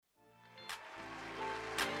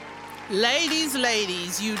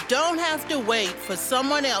Ladies, you don't have to wait for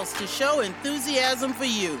someone else to show enthusiasm for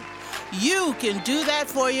you. You can do that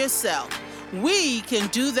for yourself. We can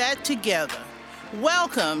do that together.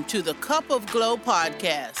 Welcome to the Cup of Glow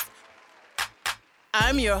podcast.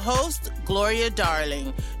 I'm your host, Gloria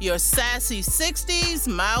Darling, your sassy 60s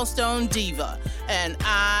milestone diva, and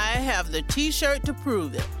I have the t-shirt to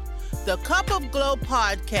prove it. The Cup of Glow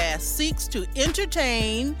podcast seeks to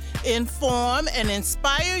entertain, inform, and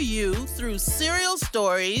inspire you through serial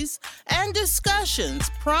stories and discussions,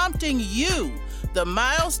 prompting you, the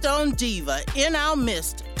milestone diva in our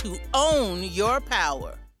midst, to own your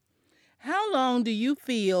power. How long do you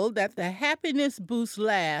feel that the happiness boost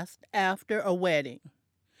lasts after a wedding?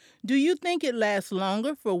 Do you think it lasts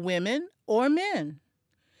longer for women or men?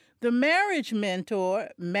 The marriage mentor,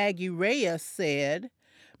 Maggie Reyes, said,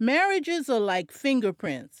 "Marriages are like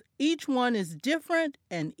fingerprints. Each one is different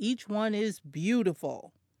and each one is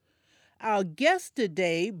beautiful." Our guest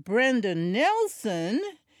today, Brenda Nelson,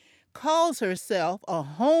 calls herself a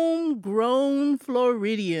homegrown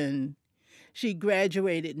Floridian. She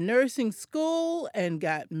graduated nursing school and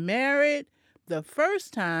got married the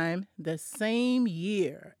first time the same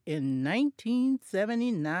year in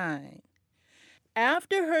 1979.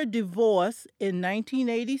 After her divorce in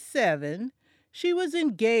 1987, she was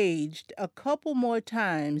engaged a couple more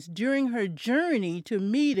times during her journey to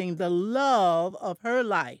meeting the love of her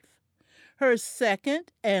life, her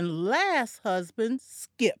second and last husband,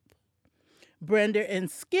 Skip. Brenda and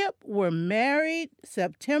Skip were married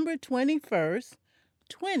September 21st,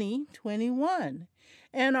 2021,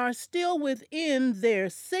 and are still within their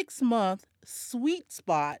 6-month sweet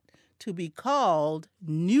spot to be called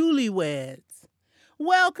newlyweds.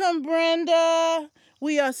 Welcome, Brenda.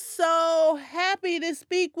 We are so happy to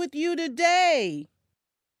speak with you today.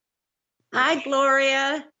 Hi,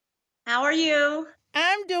 Gloria. How are you?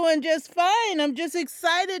 I'm doing just fine. I'm just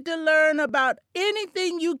excited to learn about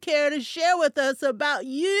anything you care to share with us about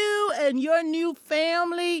you and your new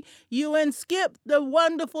family, you and Skip, the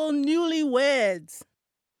wonderful newlyweds.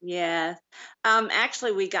 Yeah.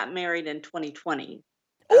 Actually, we got married in 2020.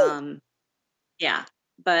 Ooh. Yeah,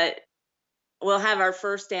 but we'll have our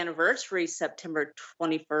first anniversary September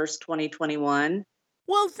 21st, 2021.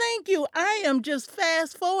 Well, thank you. I am just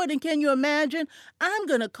fast forwarding. Can you imagine? I'm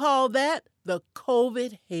going to call that the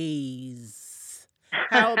COVID haze.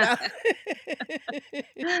 How about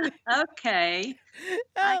Okay.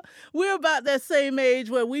 We're about that same age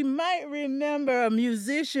where we might remember a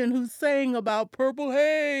musician who sang about purple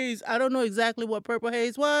haze. I don't know exactly what purple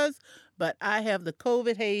haze was, but I have the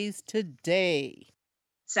COVID haze today.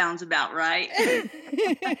 Sounds about right.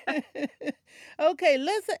 Okay,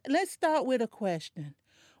 let's start with a question.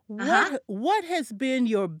 What has been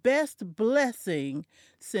your best blessing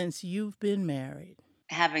since you've been married?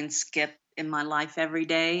 Having Skip in my life every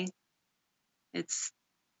day. It's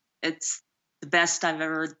the best I've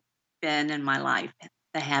ever been in my life,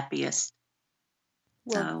 the happiest.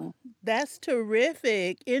 Well, that's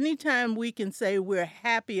terrific. Anytime we can say we're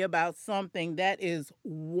happy about something, that is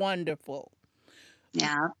wonderful.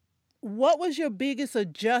 Yeah. What was your biggest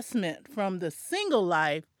adjustment from the single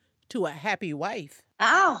life to a happy wife?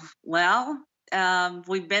 Oh, well,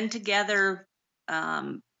 we've been together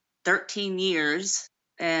 13 years,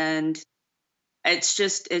 and it's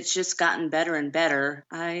just gotten better and better.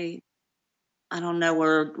 I don't know,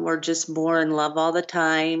 we're just more in love all the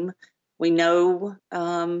time. We know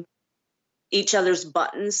each other's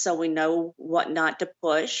buttons, so we know what not to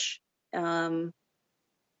push.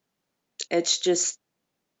 It's just,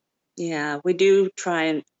 yeah, we do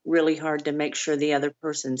try really hard to make sure the other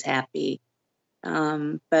person's happy.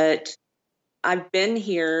 But I've been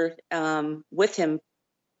here with him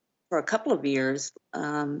for a couple of years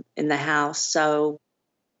in the house. So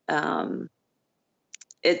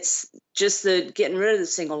it's just getting rid of the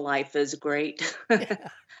single life is great.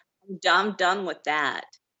 I'm done with that.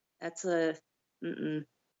 That's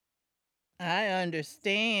I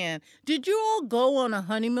understand. Did you all go on a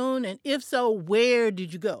honeymoon? And if so, where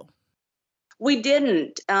did you go? We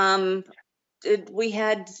didn't. We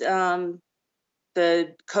had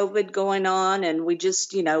the COVID going on, and we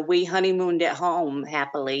just, we honeymooned at home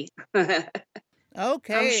happily. Okay.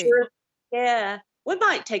 I'm sure, yeah. We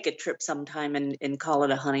might take a trip sometime and call it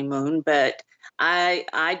a honeymoon, but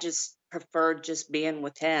I just preferred just being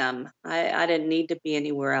with him. I didn't need to be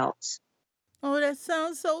anywhere else. Oh, that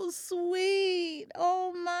sounds so sweet.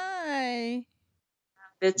 Oh, my.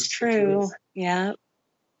 It's true. Yeah.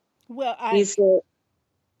 Well,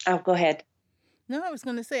 go ahead. No, I was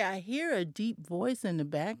going to say, I hear a deep voice in the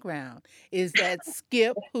background. Is that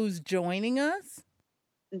Skip who's joining us?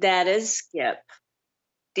 That is Skip.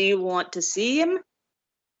 Do you want to see him?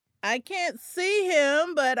 I can't see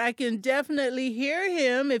him, but I can definitely hear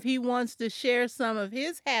him if he wants to share some of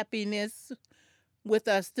his happiness with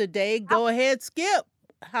us today. Go ahead, Skip.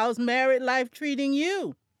 How's married life treating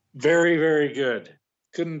you? Very, very good.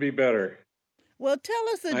 Couldn't be better. Well, tell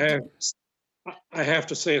us I have, I have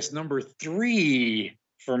to say it's number 3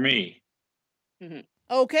 for me.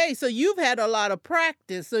 Okay, so you've had a lot of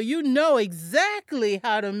practice, so you know exactly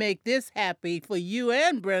how to make this happy for you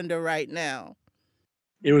and Brenda right now.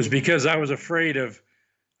 It was because I was afraid of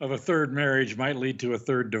a third marriage might lead to a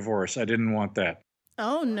third divorce. I didn't want that.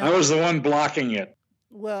 Oh, no. I was the one blocking it.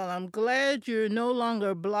 Well, I'm glad you're no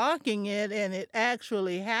longer blocking it and it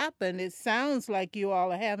actually happened. It sounds like you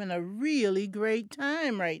all are having a really great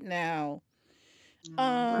time right now.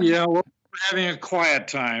 Yeah, well, we're having a quiet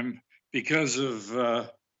time because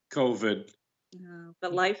of COVID.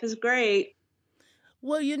 But life is great.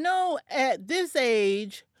 Well, you know, at this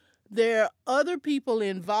age, there are other people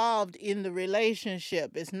involved in the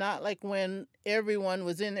relationship. It's not like when everyone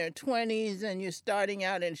was in their 20s and you're starting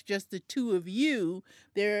out and it's just the two of you.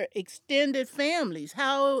 They're extended families.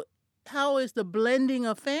 How is the blending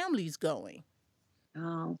of families going?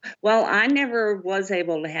 Oh, well, I never was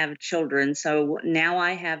able to have children, so now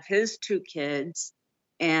I have his 2 kids,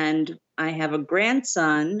 and I have a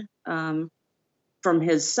grandson from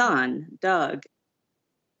his son, Doug.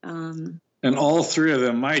 And all 3 of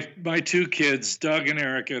them, my 2 kids, Doug and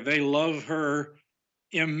Erica, they love her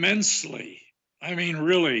immensely. I mean,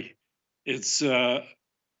 really, it's the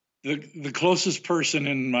closest person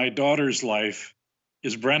in my daughter's life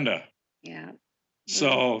is Brenda. Yeah.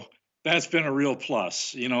 So that's been a real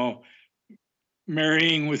plus. You know,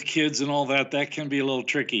 marrying with kids and all that can be a little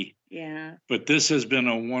tricky. Yeah. But this has been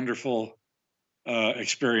a wonderful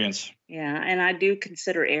experience. Yeah, and I do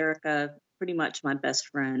consider Erica pretty much my best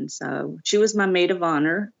friend. So she was my maid of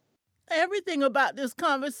honor. Everything about this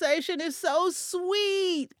conversation is so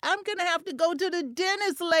sweet. I'm going to have to go to the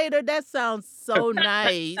dentist later. That sounds so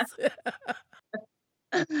nice.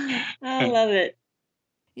 I love it.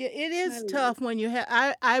 Yeah, it is tough when you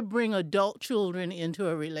have. I bring adult children into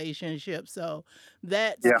a relationship, so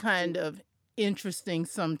that's kind of interesting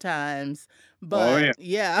sometimes. But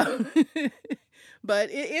yeah.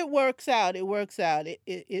 But it works out. It works out.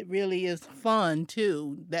 It really is fun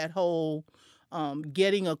too. That whole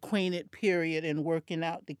getting acquainted period and working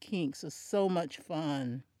out the kinks is so much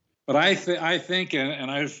fun. But I think,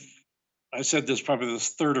 and I said this probably the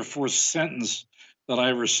 3rd or 4th sentence that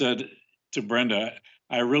I ever said to Brenda.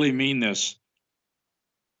 I really mean this.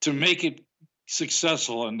 To make it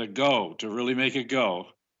successful and to really make it go,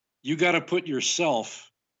 you got to put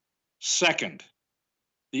yourself second.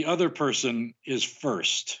 The other person is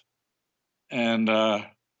first. And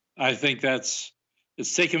I think it's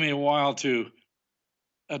taken me a while to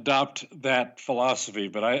adopt that philosophy,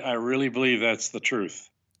 but I really believe that's the truth.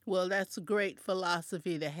 Well, that's a great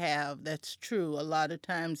philosophy to have. That's true. A lot of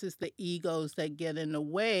times it's the egos that get in the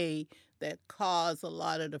way that cause a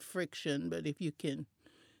lot of the friction. But if you can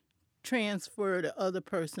transfer the other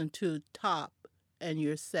person to top and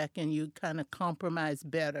you're second, you kind of compromise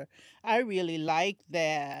better. I really like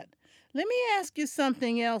that. Let me ask you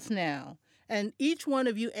something else now. And each one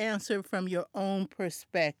of you answer from your own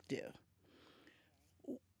perspective.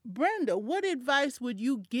 Brenda, what advice would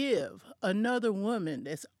you give another woman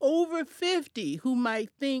that's over 50 who might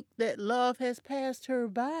think that love has passed her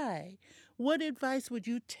by? What advice would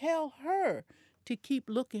you tell her to keep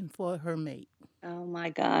looking for her mate? Oh my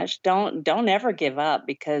gosh, don't ever give up,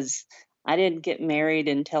 because I didn't get married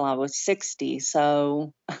until I was 60.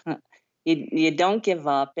 So you don't give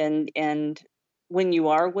up, and when you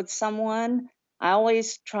are with someone, I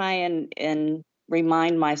always try and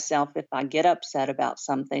remind myself, if I get upset about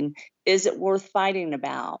something, is it worth fighting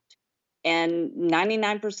about? And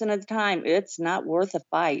 99% of the time, it's not worth a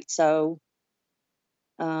fight. So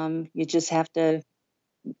you just have to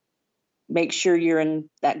make sure you're in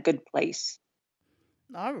that good place.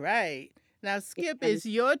 All right. Now, Skip, it's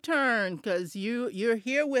your turn, because you're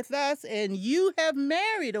here with us and you have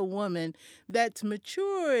married a woman that's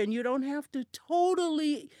mature, and you don't have to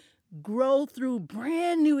totally grow through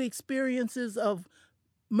brand new experiences of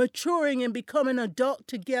maturing and becoming an adult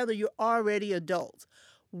together. You're already adults.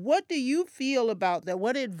 What do you feel about that?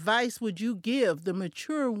 What advice would you give the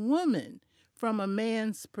mature woman from a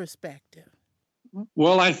man's perspective?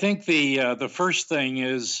 Well, I think the first thing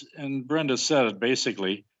is, and Brenda said it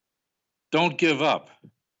basically, don't give up.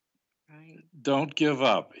 Right. Don't give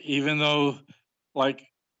up. Even though, like,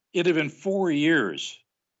 it had been 4 years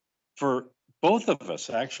for both of us,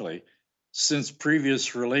 actually, since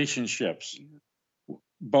previous relationships,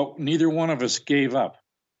 but neither one of us gave up.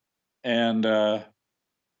 And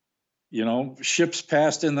ships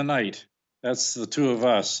passed in the night. That's the two of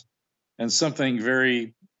us, and something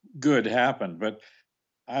very good happened. But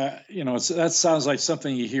that sounds like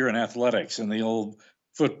something you hear in athletics in the old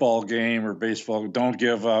football game or baseball. Don't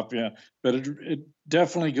give up. Yeah, but it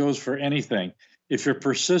definitely goes for anything. If you're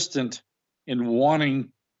persistent in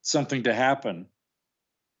wanting something to happen,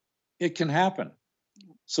 it can happen.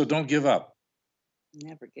 So don't give up.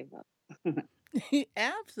 Never give up.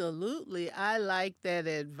 Absolutely. I like that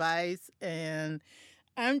advice, and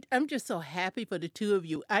I'm just so happy for the two of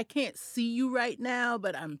you. I can't see you right now,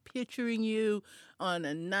 but I'm picturing you on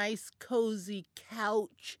a nice cozy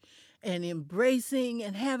couch and embracing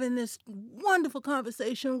and having this wonderful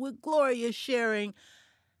conversation with Gloria, sharing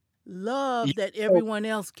You, love that everyone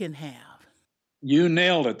else can have. you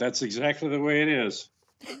nailed it. That's exactly the way it is.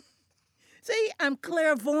 See, I'm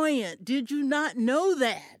clairvoyant. Did you not know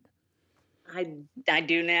that? I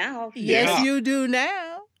do now. Yes, Yeah. you do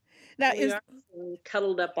now. Now, We are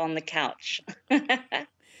cuddled up on the couch.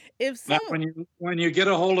 if Now, someone, when you get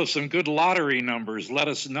a hold of some good lottery numbers, let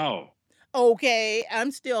us know. okay,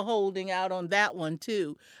 I'm still holding out on that one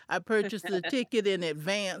too. I purchased the ticket in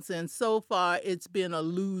advance, and so far it's been a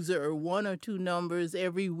loser, one or two numbers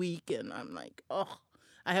every week, and I'm like, oh,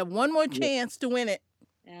 I have one more Yeah. chance to win it.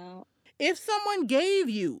 Yeah. If someone gave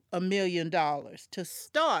you $1 million to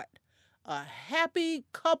start a happy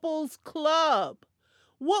couples club,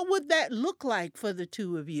 what would that look like for the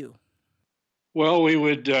two of you? Well, we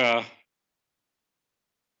would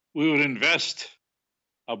invest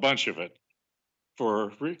a bunch of it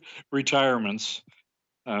for retirements.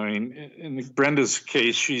 I mean, in Brenda's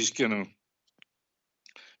case, she's going to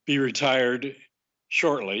be retired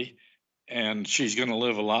shortly, and she's going to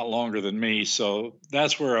live a lot longer than me. So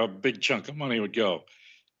that's where a big chunk of money would go.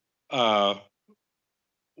 Uh,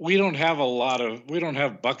 we don't have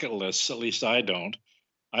bucket lists. At least I don't.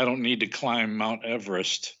 I don't need to climb Mount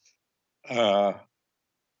Everest. Uh,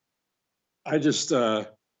 I just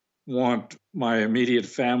want my immediate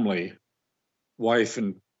family, wife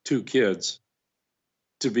and two kids,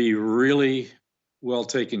 to be really well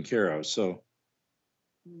taken care of. So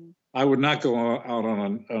I would not go out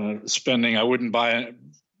on a spending. I wouldn't buy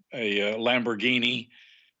a Lamborghini.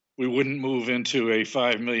 We wouldn't move into a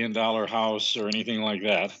 $5 million house or anything like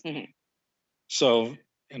that. So,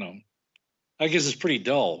 I guess it's pretty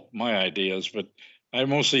dull, my ideas, but I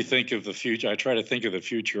mostly think of the future. I try to think of the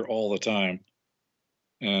future all the time.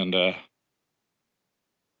 And I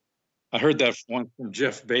heard that once from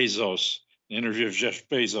Jeff Bezos, an interview of Jeff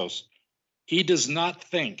Bezos. He does not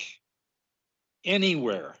think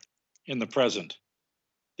anywhere in the present.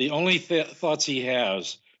 The only thoughts he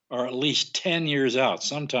has are at least 10 years out,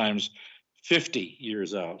 sometimes 50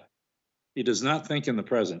 years out. He does not think in the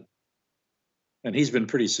present. And he's been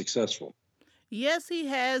pretty successful. Yes, he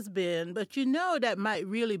has been, but that might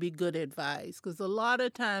really be good advice because a lot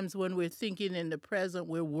of times when we're thinking in the present,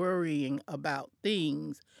 we're worrying about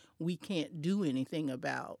things we can't do anything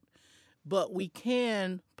about. But we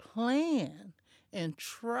can plan and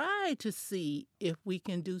try to see if we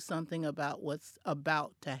can do something about what's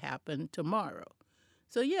about to happen tomorrow.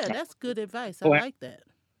 So, yeah, that's good advice. I Plan- like that.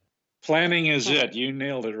 Planning is it. You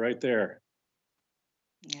nailed it right there.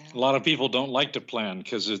 Yeah. A lot of people don't like to plan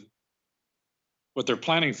because what they're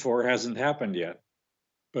planning for hasn't happened yet.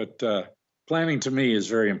 But planning to me is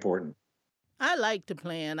very important. I like to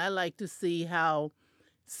plan. I like to see how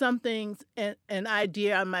something's an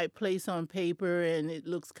idea I might place on paper and it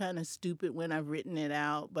looks kind of stupid when I've written it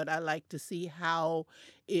out, but I like to see how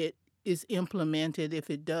it is implemented if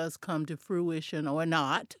it does come to fruition or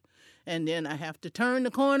not. And then I have to turn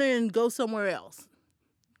the corner and go somewhere else.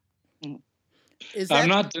 Is I'm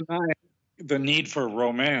that not denying the need for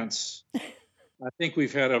romance. I think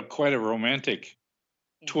we've had quite a romantic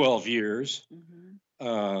 12 years.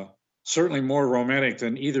 Certainly more romantic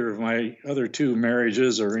than either of my other two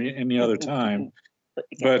marriages or any other time.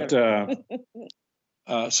 But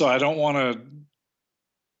so I don't want to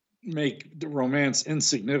make the romance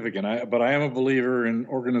insignificant. But I am a believer in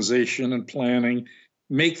organization and planning.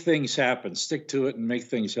 Make things happen. Stick to it and make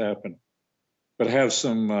things happen. But have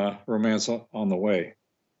some romance on the way.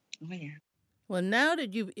 Oh, yeah. Well, now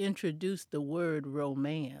that you've introduced the word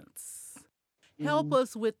romance, help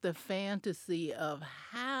us with the fantasy of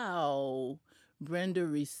how Brenda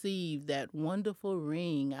received that wonderful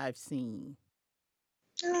ring I've seen.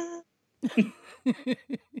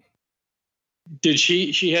 Did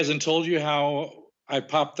she hasn't told you how I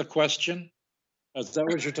popped the question? Is that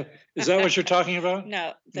what is that what you're talking about?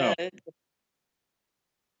 No. No.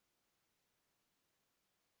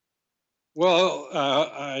 Well,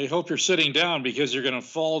 I hope you're sitting down because you're going to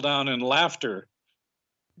fall down in laughter.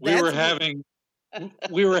 We were That's having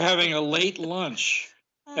we were having a late lunch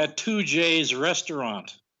Uh, at 2J's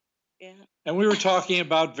restaurant, yeah. and we were talking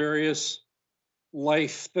about various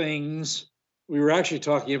life things. We were actually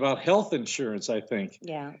talking about health insurance, I think.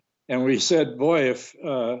 Yeah. And we said, boy, if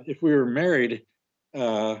we were married,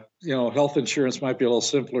 health insurance might be a little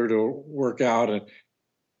simpler to work out.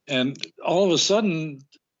 And all of a sudden,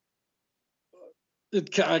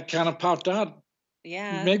 it kind of popped out.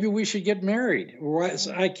 Yeah. Maybe we should get married.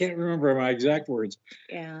 I can't remember my exact words.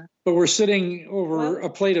 Yeah. But we're sitting over a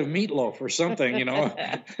plate of meatloaf or something,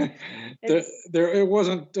 It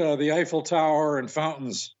wasn't the Eiffel Tower and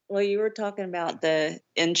fountains. Well, you were talking about the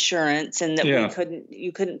insurance and that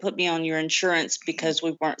you couldn't put me on your insurance because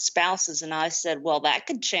we weren't spouses. And I said, well, that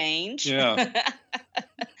could change. Yeah.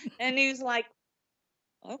 And he was like,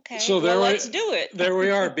 okay, So let's do it. There we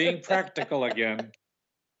are, being practical again.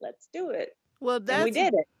 Let's do it. Well, and we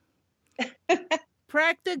did it.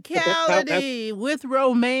 Practicality with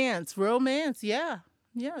romance. Romance, yeah.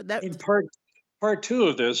 In part two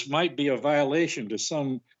of this might be a violation to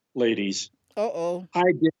some ladies. Uh-oh. I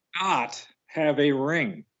did not have a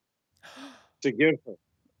ring to give her.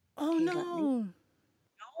 Oh, no.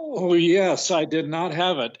 Oh, yes, I did not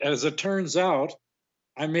have it. As it turns out,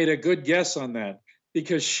 I made a good guess on that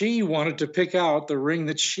because she wanted to pick out the ring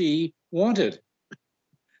that she wanted.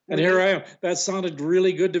 And here I am. That sounded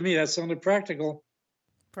really good to me. That sounded practical.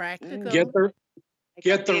 Practical.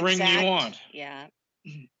 Get the ring you want. Yeah.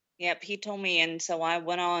 Yep. He told me. And so I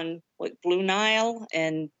went on with Blue Nile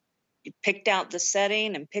and picked out the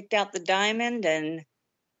setting and picked out the diamond, and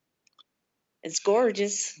it's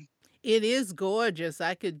gorgeous. It is gorgeous.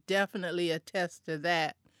 I could definitely attest to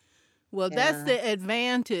that. Well, that's the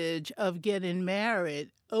advantage of getting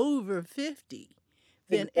married over 50.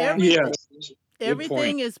 Then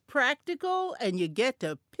everything is practical, and you get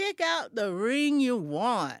to pick out the ring you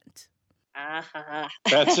want.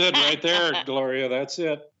 That's it right there, Gloria. That's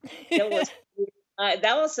it.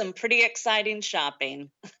 That was some pretty exciting shopping.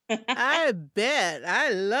 I bet. I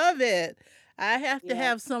love it. I have to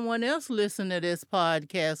have someone else listen to this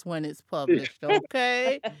podcast when it's published,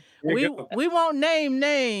 okay? we won't name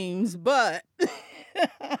names, but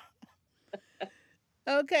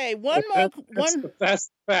okay, that's the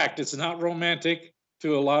fact. It's not romantic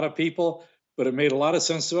to a lot of people, but it made a lot of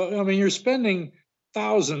sense. I mean, you're spending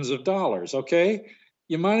thousands of dollars, okay?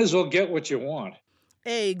 You might as well get what you want.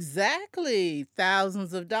 Exactly.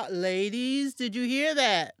 Thousands of dollars. Ladies, did you hear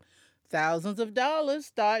that? Thousands of dollars.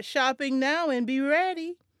 Start shopping now and be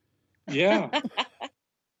ready. Yeah.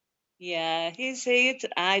 Yeah,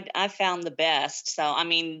 I found the best. So I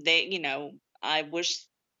mean, I wish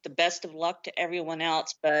the best of luck to everyone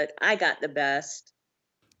else, but I got the best.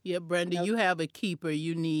 Yeah, Brenda, you have a keeper.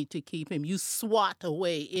 You need to keep him. You swat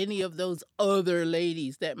away any of those other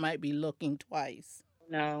ladies that might be looking twice.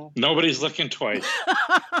 No. Nobody's looking twice.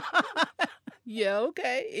 Yeah,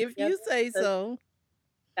 okay. If you say so.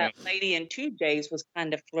 That lady in 2J's was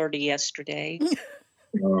kind of flirty yesterday.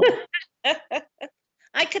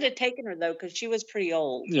 I could have taken her, though, because she was pretty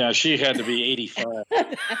old. Yeah, she had to be 85.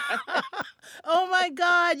 Oh, my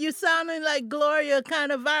God. You're sounding like Gloria,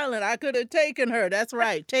 kind of violent. I could have taken her. That's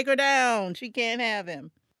right. Take her down. She can't have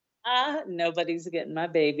him. Nobody's getting my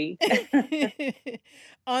baby.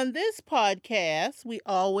 On this podcast, we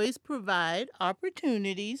always provide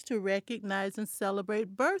opportunities to recognize and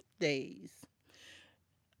celebrate birthdays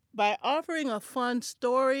by offering a fun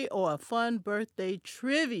story or a fun birthday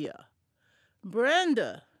trivia.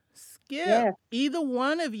 Brenda, Skip, either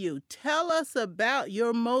one of you, tell us about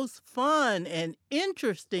your most fun and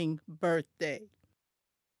interesting birthday.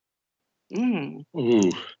 Ooh.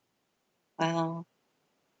 Wow.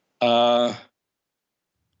 Uh-oh.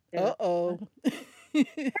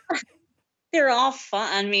 They're all fun.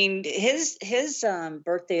 I mean, his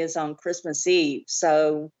birthday is on Christmas Eve,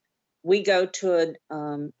 so we go to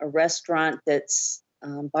a restaurant that's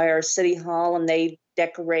by our city hall, and they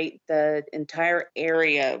decorate the entire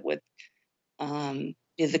area with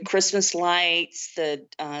the Christmas lights, the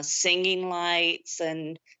singing lights,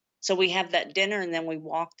 and so we have that dinner, and then we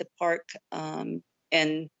walk the park,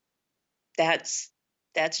 and that's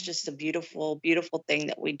just a beautiful, beautiful thing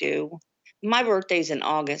that we do. My birthday's in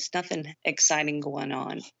August. Nothing exciting going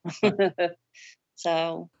on.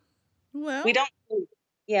 So we don't.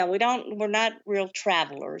 Yeah, we're not real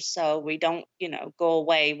travelers, so we don't, go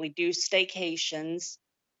away. We do staycations,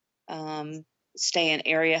 stay in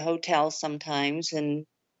area hotels sometimes, and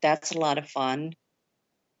that's a lot of fun.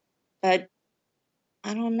 But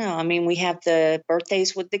I don't know. I mean, we have the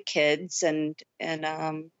birthdays with the kids, and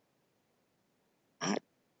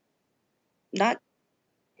Not.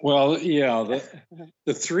 Well, yeah,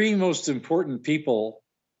 the three most important people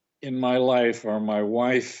in my life are my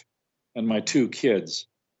wife and my two kids.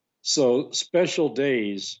 So special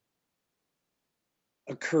days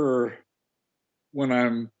occur when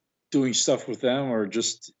I'm doing stuff with them or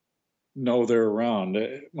just know they're around.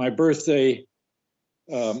 My birthday,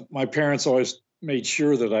 my parents always made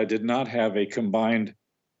sure that I did not have a combined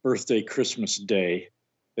birthday Christmas day.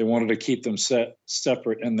 They wanted to keep them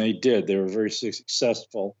separate, and they did. They were very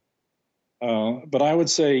successful. But I would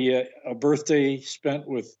say a birthday spent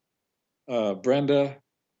with Brenda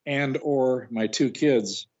and or my two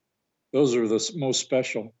kids, those are the most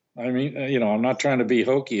special. I mean, I'm not trying to be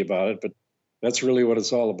hokey about it, but that's really what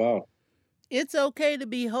it's all about. It's okay to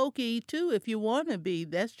be hokey, too, if you want to be.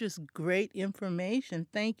 That's just great information.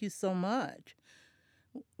 Thank you so much.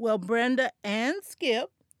 Well, Brenda and Skip,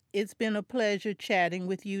 it's been a pleasure chatting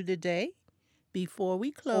with you today. Before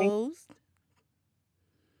we close,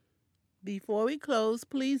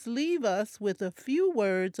 please leave us with a few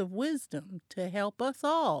words of wisdom to help us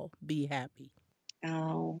all be happy.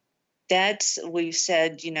 Oh, we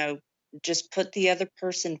said, just put the other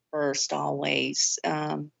person first always.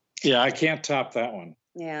 Yeah, I can't top that one.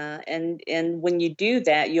 Yeah, and when you do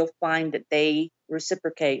that, you'll find that they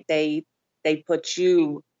reciprocate. They put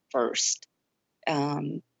you first.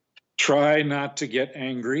 Try not to get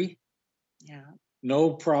angry. Yeah. No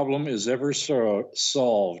problem is ever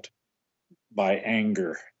solved by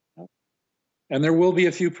anger. Okay. And there will be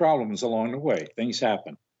a few problems along the way. Things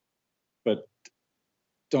happen. But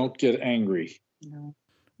don't get angry. No.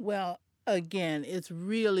 Well, again, it's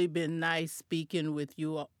really been nice speaking with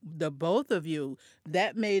you, the both of you.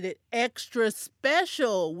 That made it extra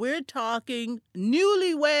special. We're talking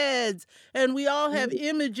newlyweds, and we all have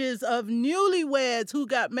images of newlyweds who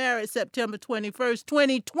got married September 21st,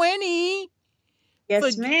 2020.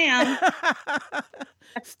 Yes, ma'am.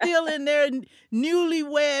 Still in their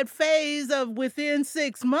newlywed phase of within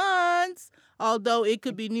 6 months, although it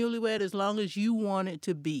could be newlywed as long as you want it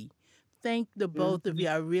to be. Thank the both of you.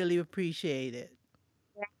 I really appreciate it.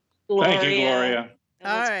 Gloria. Thank you, Gloria. It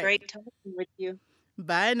was great talking with you.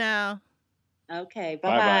 Bye now. Okay,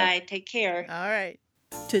 bye-bye. Take care. All right.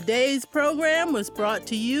 Today's program was brought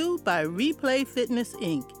to you by Replay Fitness,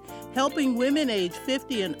 Inc., helping women age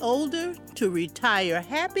 50 and older to retire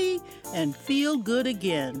happy and feel good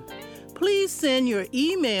again. Please send your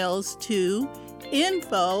emails to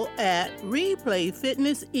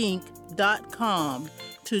info@replayfitnessinc.com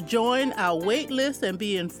to join our wait list and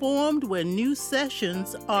be informed when new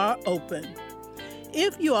sessions are open.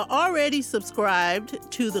 If you are already subscribed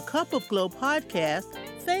to the Cup of Glow podcast,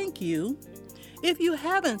 thank you. If you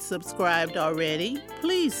haven't subscribed already,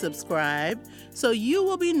 please subscribe so you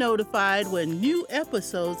will be notified when new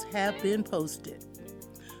episodes have been posted.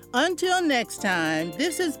 Until next time,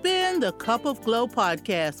 this has been the Cup of Glow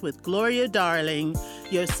podcast with Gloria Darling,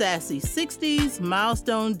 your sassy 60s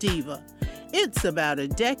milestone diva. It's about a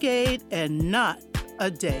decade and not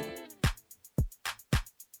a day.